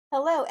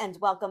Hello and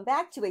welcome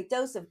back to a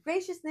dose of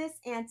graciousness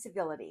and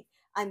civility.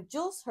 I'm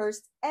Jules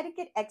Hurst,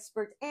 etiquette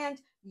expert and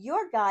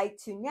your guide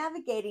to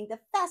navigating the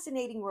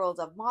fascinating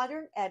world of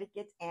modern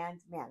etiquette and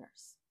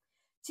manners.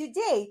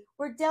 Today,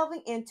 we're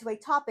delving into a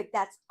topic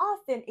that's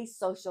often a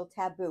social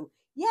taboo,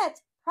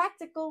 yet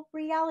practical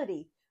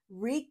reality: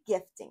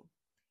 regifting.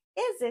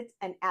 Is it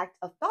an act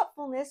of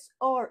thoughtfulness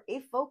or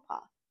a faux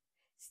pas?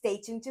 Stay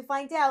tuned to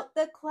find out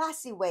the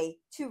classy way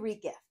to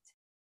regift.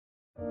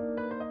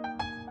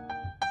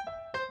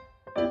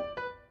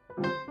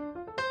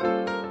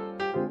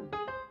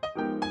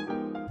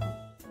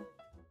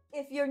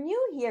 If you're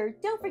new here,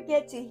 don't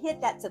forget to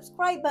hit that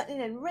subscribe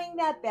button and ring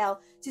that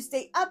bell to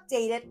stay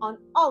updated on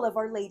all of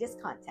our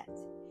latest content.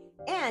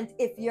 And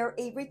if you're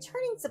a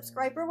returning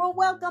subscriber, well,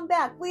 welcome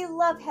back. We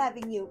love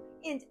having you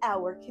in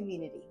our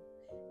community.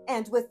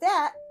 And with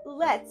that,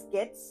 let's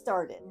get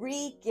started.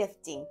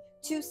 Regifting.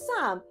 To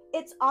some,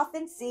 it's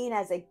often seen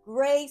as a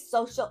gray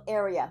social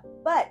area,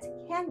 but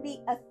can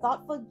be a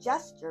thoughtful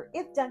gesture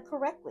if done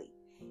correctly.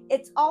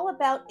 It's all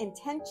about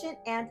intention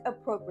and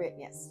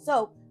appropriateness.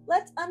 So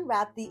let's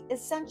unwrap the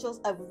essentials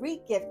of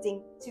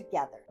regifting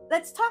together.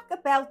 Let's talk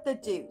about the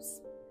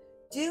do's.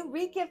 Do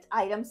regift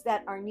items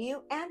that are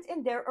new and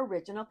in their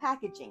original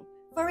packaging.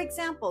 For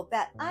example,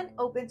 that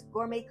unopened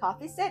gourmet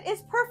coffee set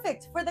is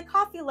perfect for the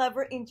coffee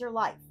lover in your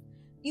life.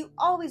 You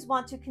always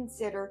want to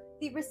consider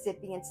the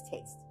recipient's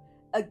taste.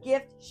 A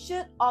gift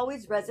should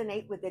always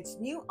resonate with its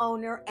new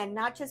owner and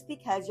not just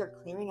because you're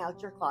clearing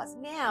out your closet.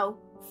 Now,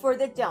 for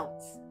the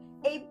don'ts.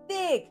 A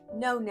big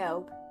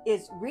no-no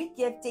is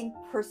regifting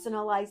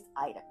personalized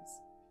items.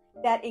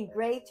 That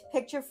engraved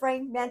picture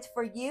frame meant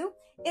for you,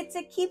 it's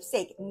a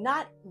keepsake,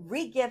 not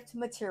regift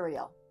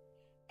material.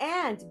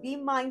 And be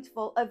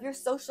mindful of your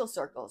social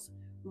circles.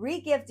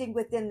 Regifting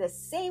within the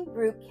same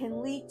group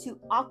can lead to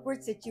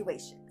awkward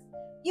situations.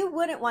 You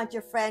wouldn't want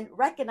your friend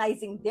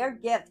recognizing their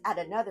gift at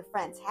another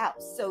friend's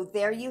house. So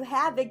there you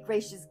have it,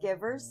 gracious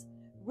givers.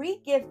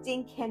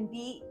 Regifting can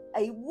be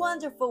a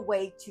wonderful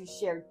way to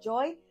share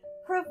joy,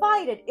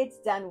 provided it's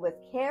done with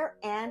care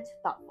and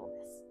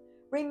thoughtfulness.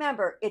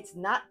 Remember, it's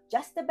not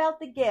just about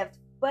the gift,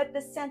 but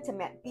the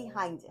sentiment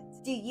behind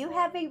it. Do you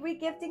have a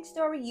regifting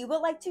story you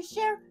would like to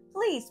share?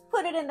 Please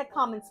put it in the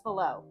comments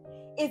below.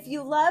 If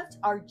you loved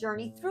our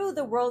journey through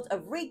the world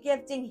of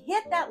regifting,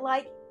 hit that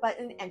like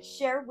button and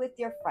share with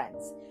your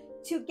friends.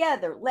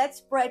 Together, let's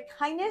spread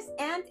kindness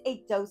and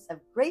a dose of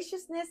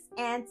graciousness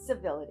and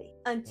civility.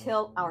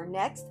 Until our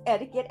next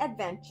etiquette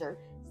adventure,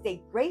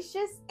 stay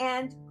gracious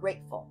and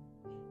grateful.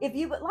 If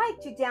you would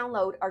like to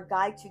download our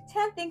guide to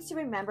 10 things to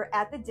remember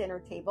at the dinner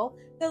table,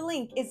 the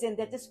link is in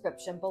the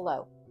description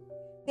below.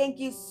 Thank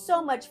you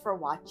so much for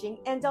watching,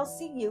 and I'll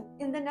see you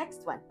in the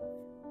next one.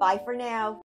 Bye for now.